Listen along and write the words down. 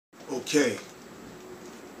Okay.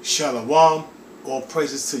 Shalom. All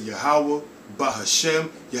praises to Yahweh,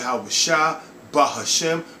 Bahashem, Yahweh Shah,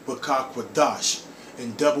 Bahashem, Bakak Wadash.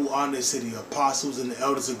 And double honors to the apostles and the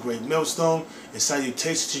elders of Great Millstone. And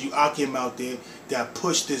salutations to you Akim out there that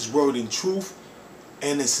push this word in truth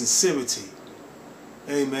and in sincerity.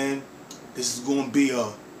 Amen. This is going to be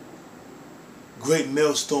a great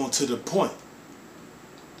millstone to the point.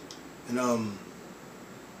 And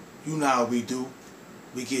you know how we do.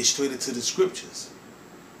 We get straight into the scriptures.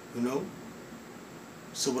 You know?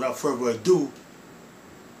 So without further ado,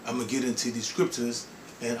 I'm going to get into these scriptures,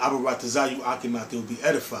 and Abu Ratazayu Akim out there will be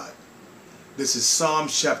edified. This is Psalm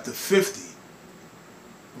chapter 50,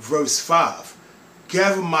 verse 5.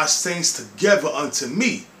 Gather my saints together unto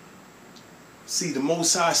me. See, the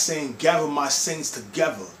Most High is saying, gather my saints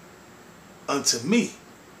together unto me.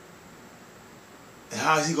 And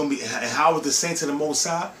how is he going to be, and how is the saints of the Most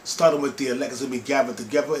High? Starting with the elect is going to be gathered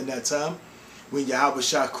together in that time when Yahweh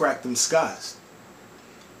Shah cracked them skies.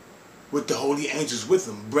 With the holy angels with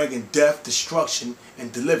him, bringing death, destruction, and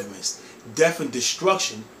deliverance. Death and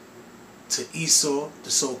destruction to Esau,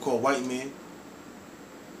 the so-called white man,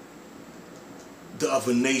 the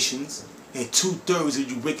other nations, and 2/3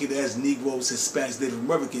 of you wicked-ass Negroes, Hispanics, Native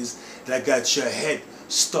Americans that got your head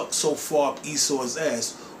stuck so far up Esau's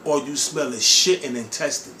ass, all you smell is shit and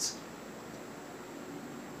intestines.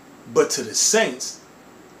 But to the saints,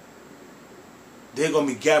 they're going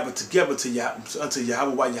to be gathered together unto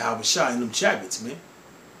Yahweh Yahweh Shah in them chariots, man.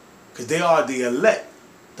 Because they are the elect,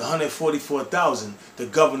 the 144,000, the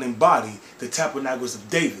governing body, the tabernacles of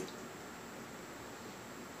David.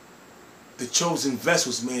 The chosen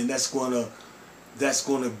vessels, man, that's gonna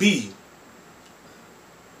be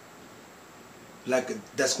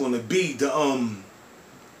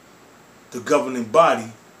the governing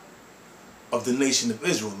body of the nation of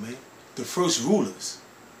Israel, man. The first rulers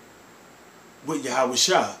with Yahweh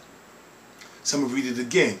Shah. So I'm going to read it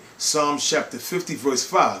again. Psalm chapter 50, verse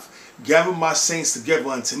 5. Gather my saints together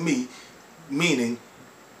unto me, meaning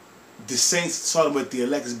the saints, starting with the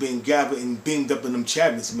elect, is being gathered and beamed up in them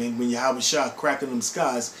chariots, man, when Yahweh Shah cracking them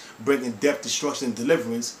skies, bringing death, destruction, and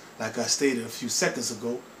deliverance, like I stated a few seconds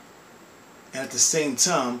ago. And at the same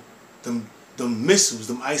time, them missiles,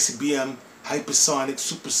 them ICBM, hypersonic,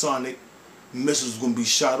 supersonic missiles going to be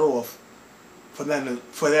shot off from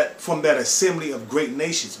that assembly of great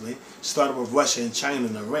nations, man, starting with Russia and China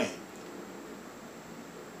and Iran.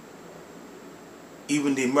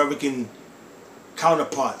 Even the American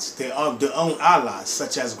counterparts, their own allies,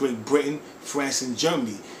 such as Great Britain, France, and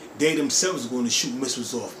Germany, they themselves are going to shoot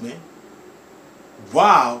missiles off, man.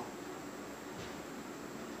 While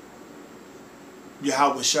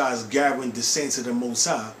Yahweh Shah is gathering the saints of the Most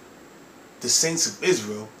High, the saints of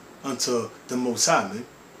Israel, unto the Most High, man.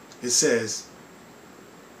 It says,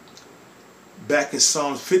 back in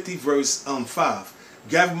Psalms 50, verse 5,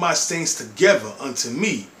 gather my saints together unto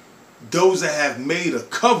me, those that have made a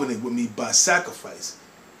covenant with me by sacrifice.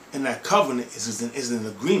 And that covenant is an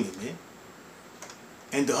agreement, man.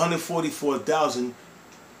 And the 144,000,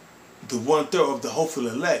 the 1/3 of the hopeful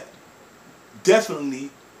elect,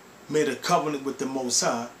 definitely made a covenant with the Most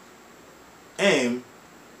High and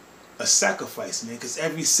a sacrifice, man. Because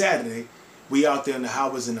every Saturday, we out there in the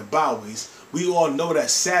highways and the byways, we all know that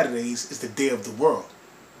Saturdays is the day of the world.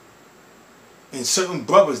 And certain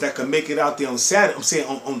brothers that can make it out there on Saturday, I'm saying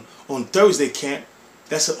on Thursday camp,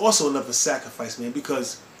 that's also another sacrifice, man,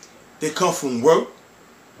 because they come from work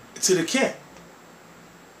to the camp.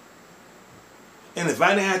 And if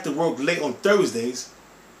I didn't have to work late on Thursdays,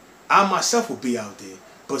 I myself would be out there.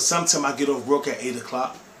 But sometimes I get off work at 8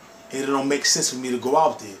 o'clock, and it don't make sense for me to go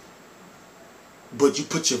out there. But you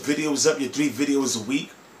put your videos up, your 3 videos a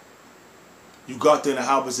week. You go out there in the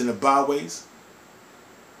highways and the byways.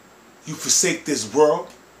 You forsake this world.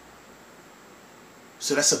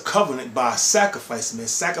 So that's a covenant by a sacrifice, man.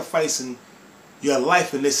 Sacrificing your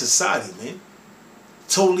life in this society, man.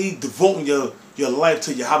 Totally devoting your life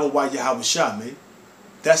to Yahweh Yahweh Shah, man.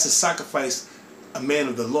 That's the sacrifice a man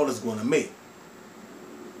of the Lord is going to make.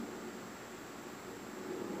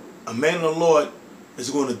 A man of the Lord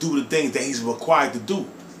is going to do the things that he's required to do.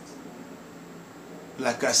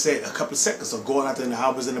 Like I said a couple of seconds ago, going out there in the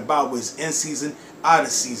highways and the byways, in season, out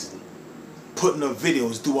of season, putting up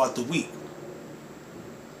videos throughout the week.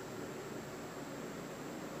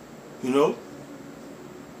 You know?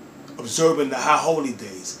 Observing the high holy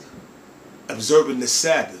days. Observing the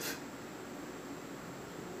Sabbath.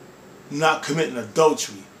 Not committing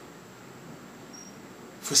adultery.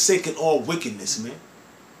 Forsaking all wickedness, man.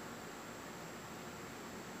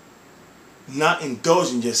 Not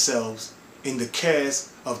indulging yourselves in the cares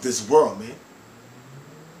of this world, man.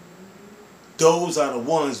 Those are the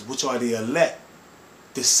ones which are the elect,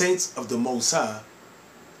 the saints of the Most High.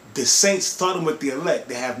 The saints, starting with the elect,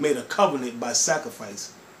 they have made a covenant by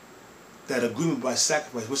sacrifice. That agreement by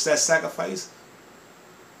sacrifice. What's that sacrifice?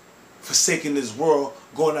 Forsaking this world,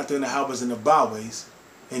 going out there in the highways and the byways,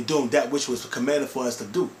 and doing that which was commanded for us to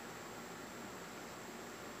do.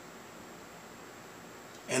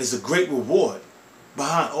 And it's a great reward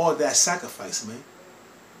behind all that sacrifice, man.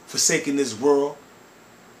 Forsaking this world.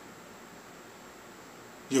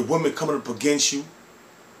 Your woman coming up against you.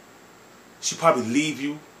 She probably leave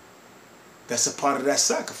you. That's a part of that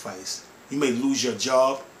sacrifice. You may lose your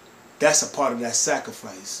job. That's a part of that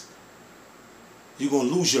sacrifice. You're going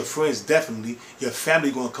to lose your friends, definitely. Your family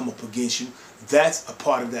going to come up against you. That's a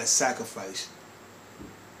part of that sacrifice.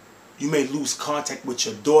 You may lose contact with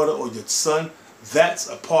your daughter or your son. That's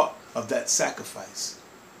a part of that sacrifice.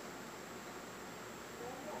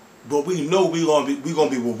 But we know we're going to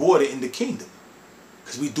be rewarded in the kingdom.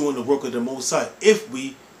 Because we're doing the work of the Most High. If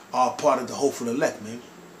we are part of the hopeful elect, man.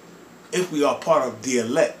 If we are part of the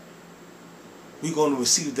elect, we're going to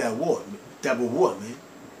receive that reward, man.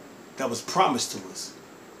 That was promised to us.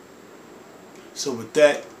 So with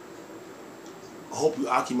that, I hope you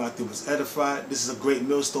Akim out there was edified. This is a great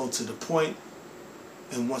millstone to the point.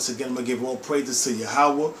 And once again, I'm going to give all praises to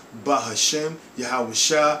Yahweh, Bahashem, Yahweh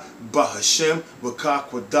Shah, Bahashem, Rakah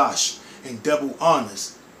Kwadash, and double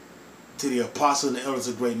honors to the apostle and the elders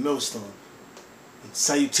of great millstone. And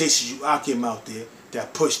salutations you Akim out there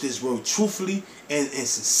that push this word truthfully and in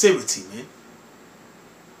sincerity, man.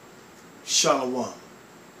 Shalom.